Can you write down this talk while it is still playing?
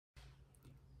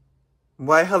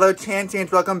Why, hello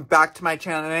Chansians, welcome back to my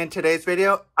channel, and in today's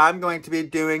video, I'm going to be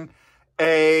doing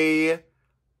a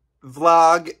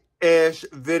vlog-ish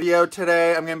video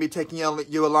today. I'm going to be taking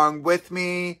you along with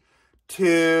me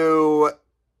throughout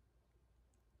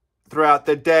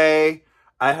the day.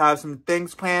 I have some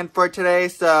things planned for today,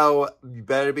 so you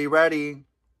better be ready.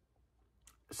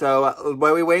 So, what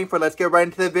are we waiting for? Let's get right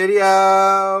into the video.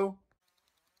 I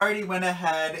already went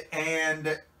ahead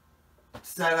and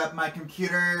set up my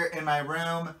computer in my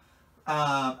room.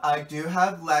 I do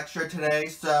have lecture today,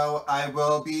 so I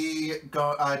will be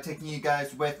taking you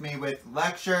guys with me with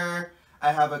lecture.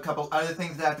 I have a couple other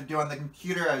things that I have to do on the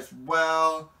computer as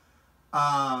well.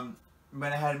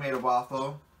 Went ahead and made a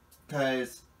waffle,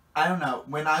 because, I don't know,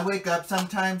 when I wake up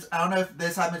sometimes, I don't know if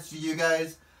this happens to you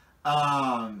guys,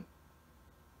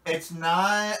 it's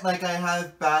not like I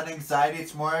have bad anxiety,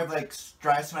 it's more of like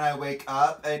stress when I wake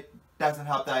up. It doesn't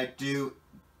help that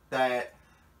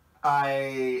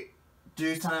I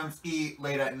do sometimes eat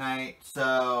late at night,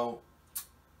 so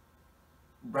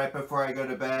right before I go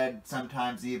to bed,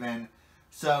 sometimes even.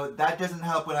 So that doesn't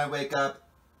help when I wake up.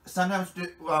 Sometimes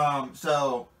when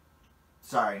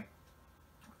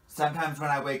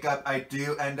I wake up, I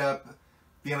do end up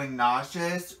feeling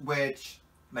nauseous, which,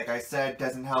 like I said,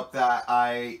 doesn't help that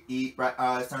I eat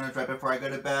sometimes right before I go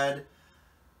to bed.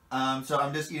 So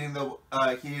I'm just eating the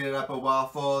heated up a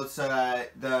waffle so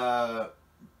that the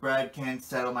bread can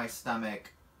settle my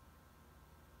stomach.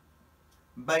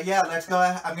 But yeah,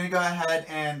 I'm gonna go ahead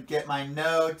and get my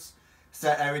notes,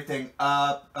 set everything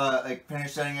up,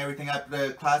 finish setting everything up.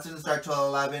 The class doesn't start till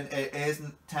 11. It is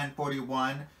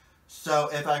 10:41. So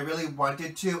if I really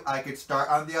wanted to, I could start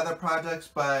on the other projects,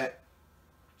 but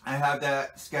I have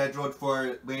that scheduled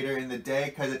for later in the day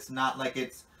because it's not like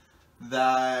it's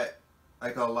that,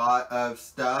 like, a lot of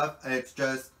stuff. It's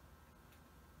just,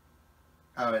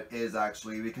 oh, it is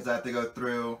actually, because I have to go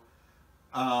through,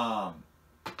 and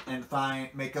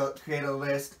create a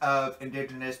list of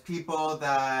indigenous people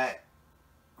that,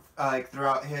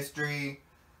 throughout history,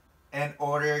 in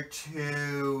order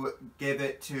to give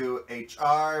it to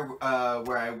HR,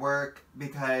 where I work,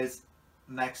 because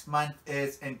next month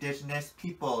is Indigenous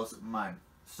Peoples Month.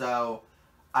 So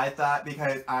I thought,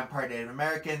 because I'm part Native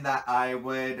American, that I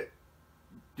would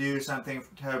do something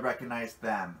to recognize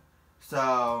them.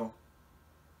 So,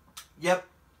 yep.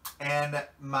 And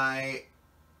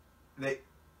the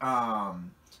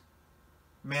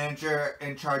manager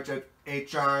in charge of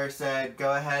HR said,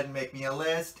 go ahead and make me a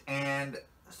list, and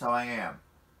so I am.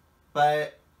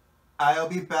 But I'll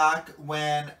be back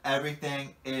when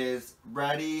everything is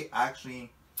ready.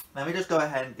 Actually, let me just go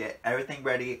ahead and get everything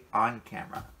ready on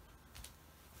camera.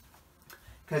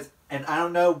 And I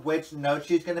don't know which notes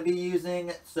she's going to be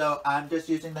using, so I'm just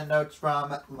using the notes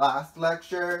from last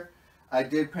lecture. I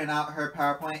did print out her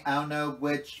PowerPoint. I don't know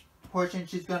which portion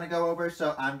she's going to go over,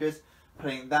 so I'm just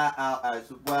putting that out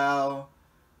as well.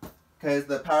 Because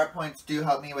the PowerPoints do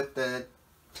help me with the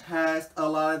test a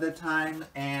lot of the time,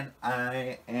 and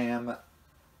I am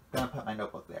going to put my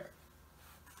notebook there.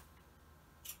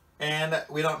 And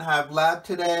we don't have lab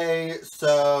today,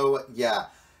 so yeah.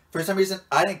 For some reason,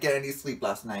 I didn't get any sleep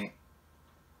last night.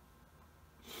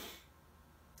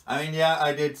 I mean, yeah,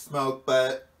 I did smoke,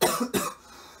 but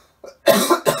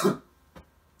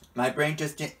my brain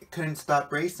just couldn't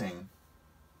stop racing.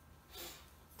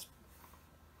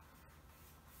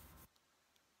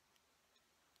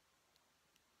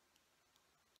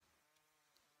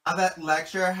 Now that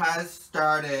lecture has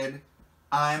started,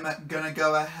 I'm gonna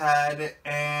go ahead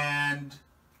and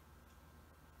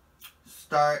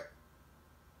start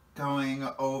going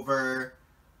over,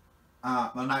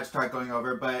 well, not start going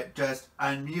over, but just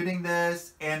unmuting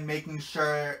this and making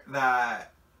sure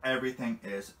that everything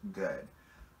is good.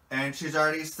 And she's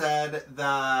already said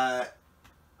that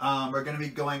we're going to be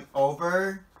going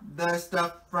over the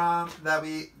stuff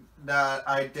that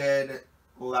I did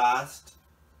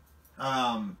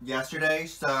yesterday,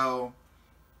 so,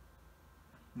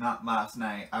 not last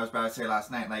night. I was about to say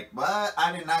last night, like, what?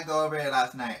 I did not go over it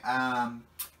last night.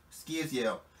 Excuse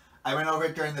you. I went over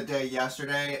it during the day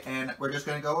yesterday, and we're just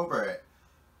going to go over it.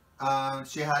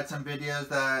 She had some videos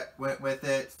that went with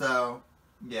it, so,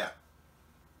 yeah.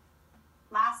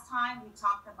 Last time we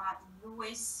talked about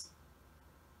Lewis.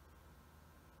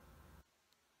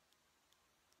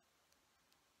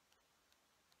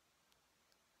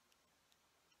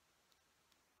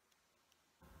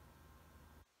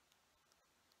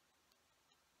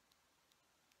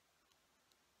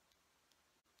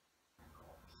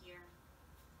 Here.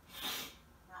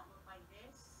 That look like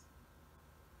this.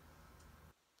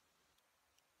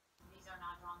 These are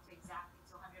not drawn to exactly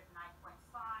to 109.5,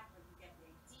 but you get the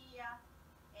idea.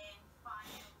 And 5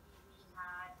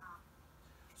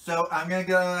 So I'm gonna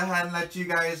go ahead and let you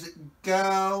guys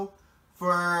go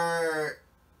for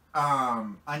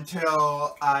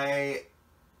until I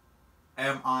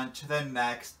am on to the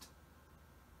next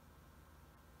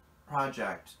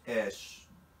project-ish.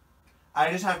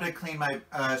 I just have to clean my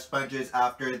sponges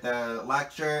after the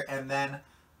lecture, and then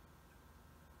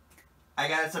I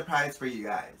got a surprise for you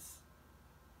guys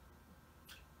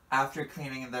after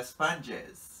cleaning the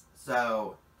sponges.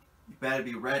 So you better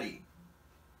be ready.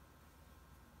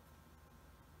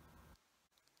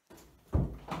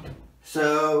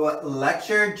 So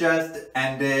lecture just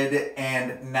ended,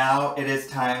 and now it is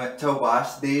time to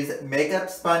wash these makeup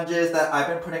sponges that I've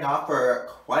been putting off for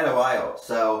quite a while.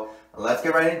 So let's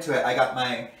get right into it. I got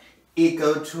my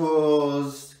Eco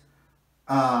Tools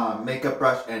makeup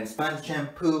brush and sponge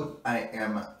shampoo. I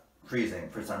am freezing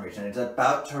for some reason. It's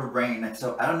about to rain,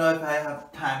 so I don't know if I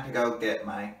have time to go get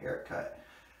my hair cut.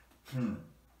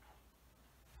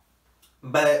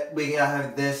 But we gotta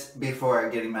have this before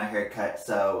getting my hair cut,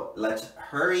 so let's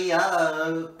hurry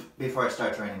up before it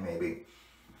starts raining, maybe.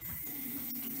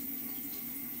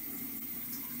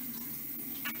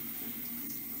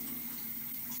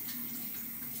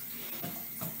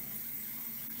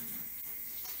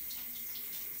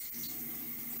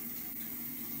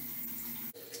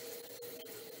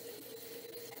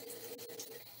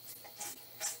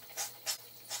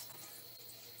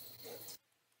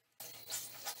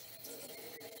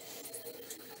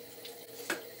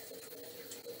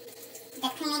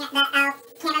 Just cleaning the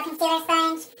Camo Concealer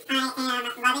Sponge. I am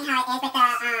loving how it is with the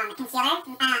concealer.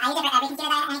 I use it for every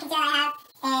concealer any concealer I have.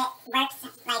 It works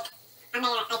like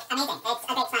amazing. It's a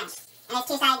great sponge. And there's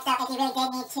two sides, so if you really did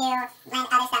need to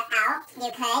blend other stuff out, you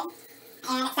could.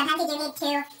 And sometimes you do need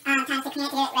to times to clean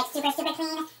it to get it like super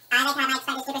clean. I like to have my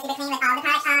sponges super clean with all the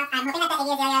products off. I'm hoping that the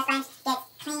Iggy Azalea sponge gets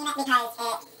clean because it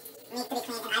needs to be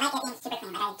clean, and I like it being super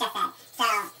clean, like I just said. So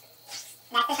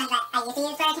that's the sponge that I used to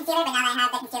use for a concealer, but now that I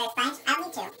have the concealer sponge, I don't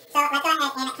need to. So let's go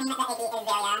ahead and clean the Iggy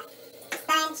Azalea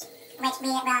sponge, which we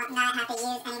will not have to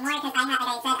use anymore because I have,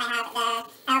 like I said, I have the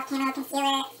e.l.f. Camo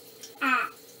Concealer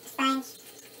sponge.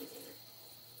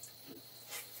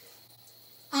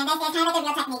 And this is kind of like a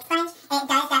Real Technique sponge. It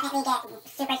does definitely get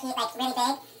super heat, like really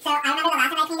big. So I remember the last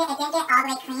time I cleaned it, it didn't get all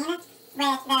the way clean with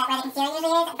where the concealer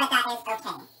usually is, but that is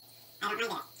okay. I don't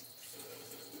mind it.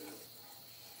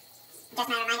 Just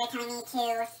my reminder telling me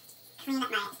to clean up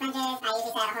my sponges. I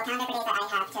usually set a whole calendar for days that I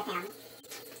have to film.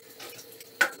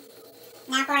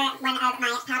 Now for one of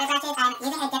my powder brushes, I'm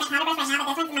using a different powder brush right now, but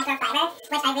this one's microfiber,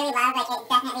 which I really love. Like, it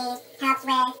definitely helps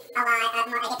with a lot of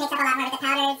more, like, it picks up a lot more with the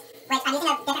powders, which I'm using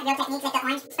a different Real Techniques like the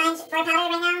orange sponge for powder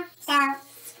right now, so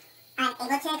I'm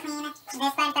able to clean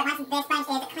this sponge, but once this sponge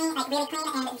is clean, like really clean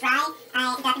and dry,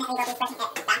 I definitely will be brushing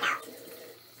it back out.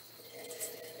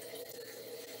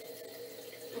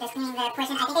 Just cleaning the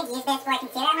portion. I think I've used this for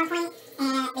concealer at one point,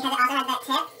 and because it also has that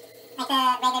tip, like the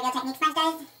regular Real Technique sponge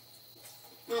does,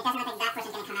 and it doesn't look like that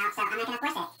portion's going to come out, so I'm not going to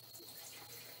force it.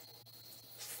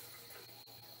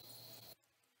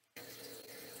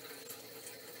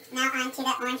 Now on to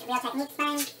the orange Real Technique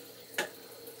sponge.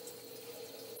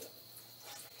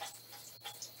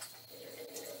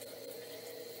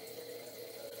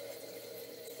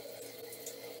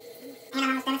 And I'm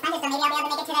almost done with sponges, so maybe I'll be able to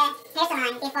make it to the hair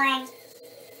salon before it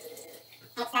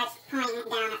starts pouring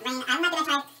down rain. I'm not going to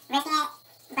try risking it,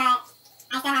 but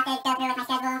I still have to go through with my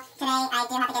schedule. Today, I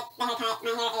do have to get the haircut. My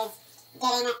hair is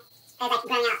like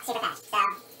growing out super fast. So,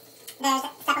 those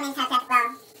supplements have hair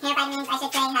vitamins, I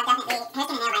should say, have definitely, hair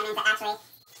skin and nail vitamins actually,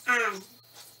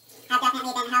 have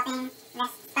definitely been helping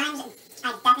this sponge. I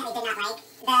definitely did not like.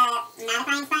 The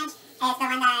mattifying sponge is the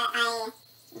one that I used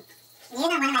on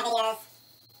one of my videos,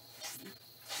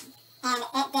 and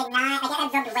it did not, like, it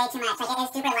absorbed way too much. Like, it is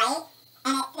super light,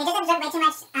 and it just absorbed way too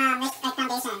much like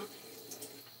foundation.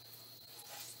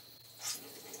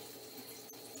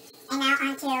 And now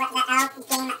onto the e.l.f.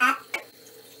 Game Up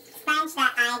sponge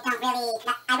that I wouldn't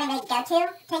really go to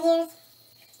use.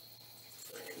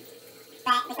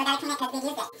 But we still gotta clean it because we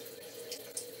used it.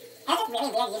 It was just really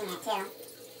weird using it too.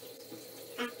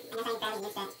 I guess I barely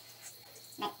used it.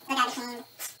 But still gotta be cleaned.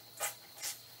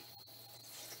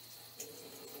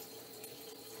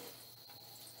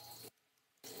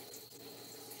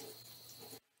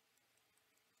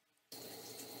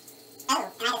 Oh,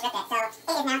 and I just ripped it, so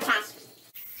it is now trash.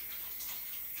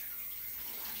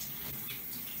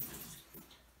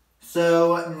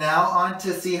 So now on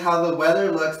to see how the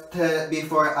weather looks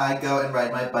before I go and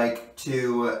ride my bike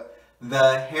to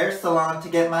the hair salon to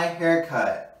get my hair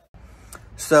cut.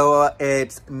 So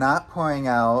it's not pouring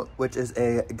out, which is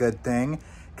a good thing,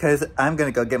 because I'm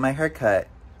going to go get my hair cut.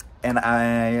 and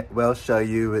I will show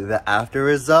you the after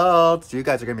results. You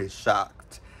guys are gonna be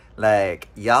shocked. Like,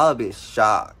 y'all be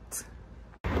shocked.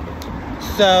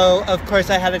 So, of course,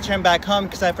 I had to turn back home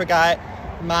because I forgot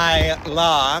my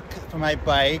lock for my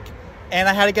bike. And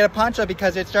I had to get a poncho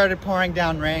because it started pouring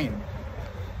down rain.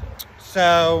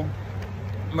 So,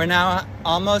 we're now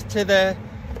almost to the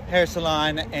hair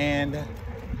salon, and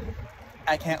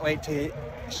I can't wait to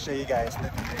show you guys the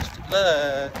finished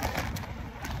look.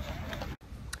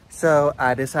 So,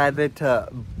 I decided to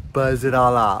buzz it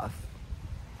all off.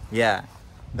 Yeah,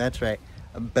 that's right.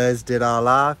 I buzzed it all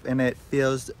off, and it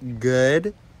feels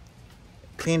good.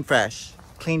 Clean, fresh,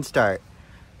 clean start.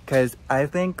 Because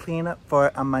I've been clean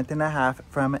for a month and a half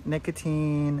from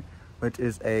nicotine, which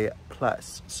is a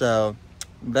plus. So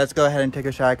let's go ahead and take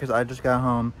a shower because I just got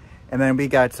home, and then we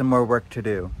got some more work to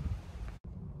do.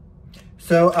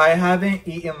 So I haven't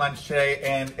eaten lunch today,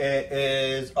 and it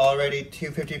is already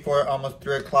 2:54, almost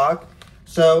 3 o'clock.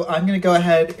 So I'm gonna go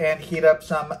ahead and heat up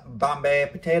some Bombay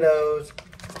potatoes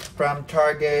from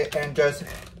Target and just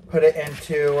put it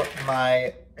into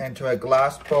a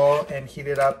glass bowl and heat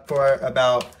it up for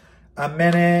about a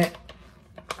minute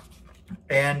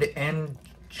and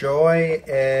enjoy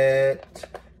it.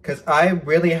 Because I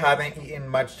really haven't eaten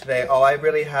much today. All I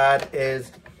really had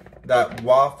is that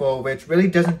waffle, which really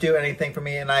doesn't do anything for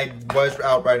me, and I was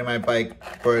out riding my bike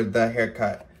for the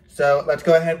haircut. So let's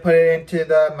go ahead and put it into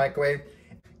the microwave.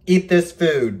 Eat this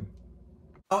food.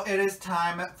 Oh, it is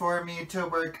time for me to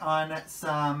work on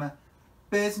some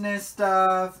business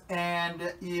stuff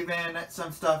and even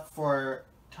some stuff for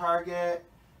Target,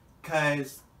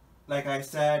 because like I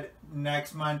said,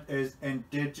 next month is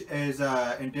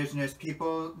Indigenous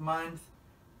People Month,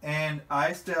 and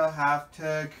I still have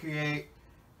to create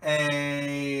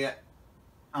a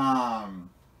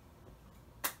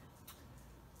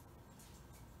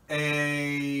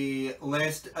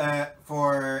list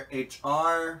for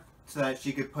HR so that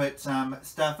she could put some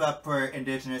stuff up for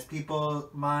Indigenous People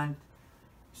Month.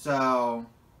 So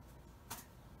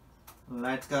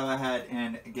let's go ahead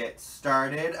and get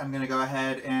started. I'm gonna go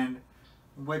ahead and,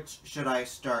 which should I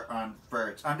start on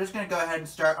first? I'm just gonna go ahead and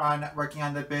start on working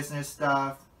on the business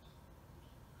stuff.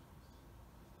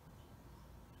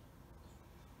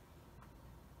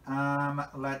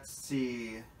 Let's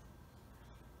see.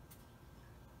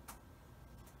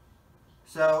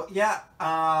 So yeah,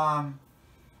 I'm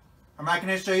not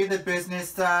gonna show you the business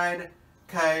side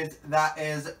because that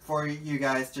is for you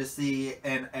guys to see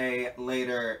in a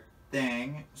later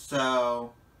thing.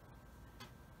 So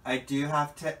I do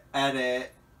have to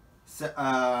edit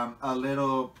a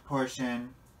little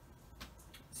portion.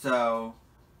 So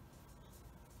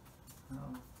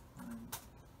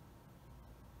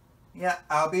yeah,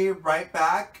 I'll be right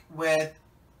back with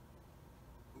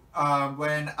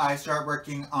when I start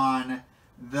working on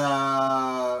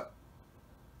the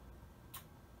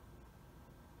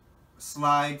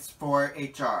slides for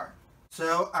HR.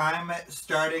 So I'm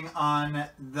starting on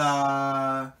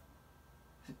the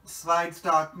slide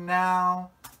stock now,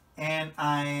 and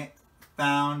I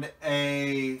found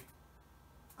an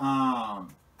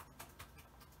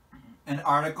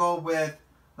article with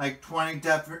like 20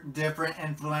 different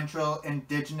influential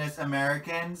Indigenous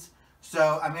Americans.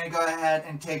 So I'm gonna go ahead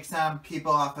and take some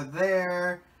people off of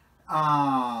there,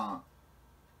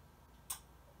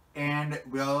 and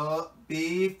we'll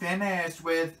be finished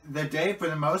with the day for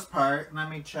the most part. Let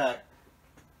me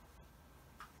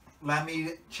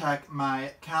check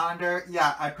my calendar.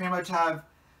 Yeah, I pretty much have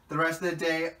the rest of the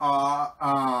day off.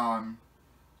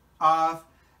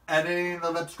 Editing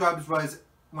the lip scrubs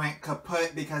went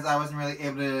kaput because I wasn't really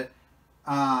able to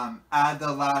add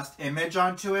the last image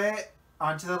onto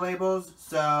the labels,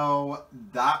 so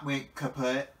that went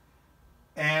kaput.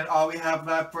 And all we have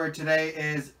left for today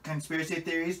is conspiracy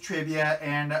theories, trivia,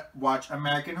 and watch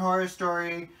American Horror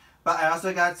Story. But I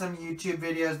also got some YouTube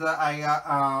videos that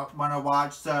I want to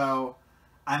watch, so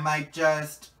I might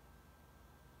just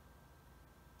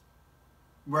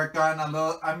work on a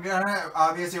little. I'm gonna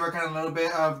obviously work on a little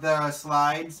bit of the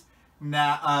slides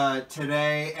now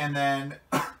today, and then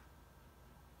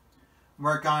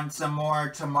work on some more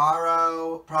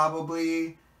tomorrow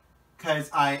probably, because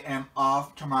I am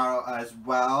off tomorrow as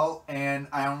well, and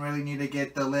I don't really need to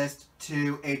get the list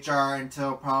to HR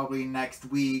until probably next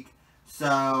week.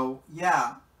 So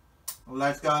yeah,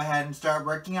 let's go ahead and start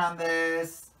working on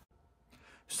this.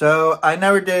 So I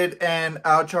never did an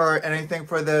outro or anything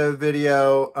for the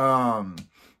video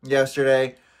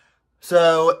yesterday.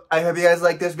 So I hope you guys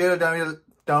like this video.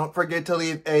 Don't forget to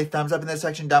leave a thumbs up in the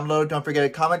section down below. Don't forget to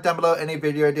comment down below any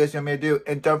video ideas you want me to do.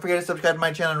 And don't forget to subscribe to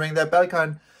my channel and ring that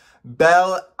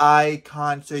bell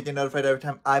icon so you get notified every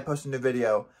time I post a new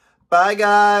video. Bye,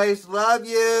 guys. Love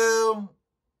you.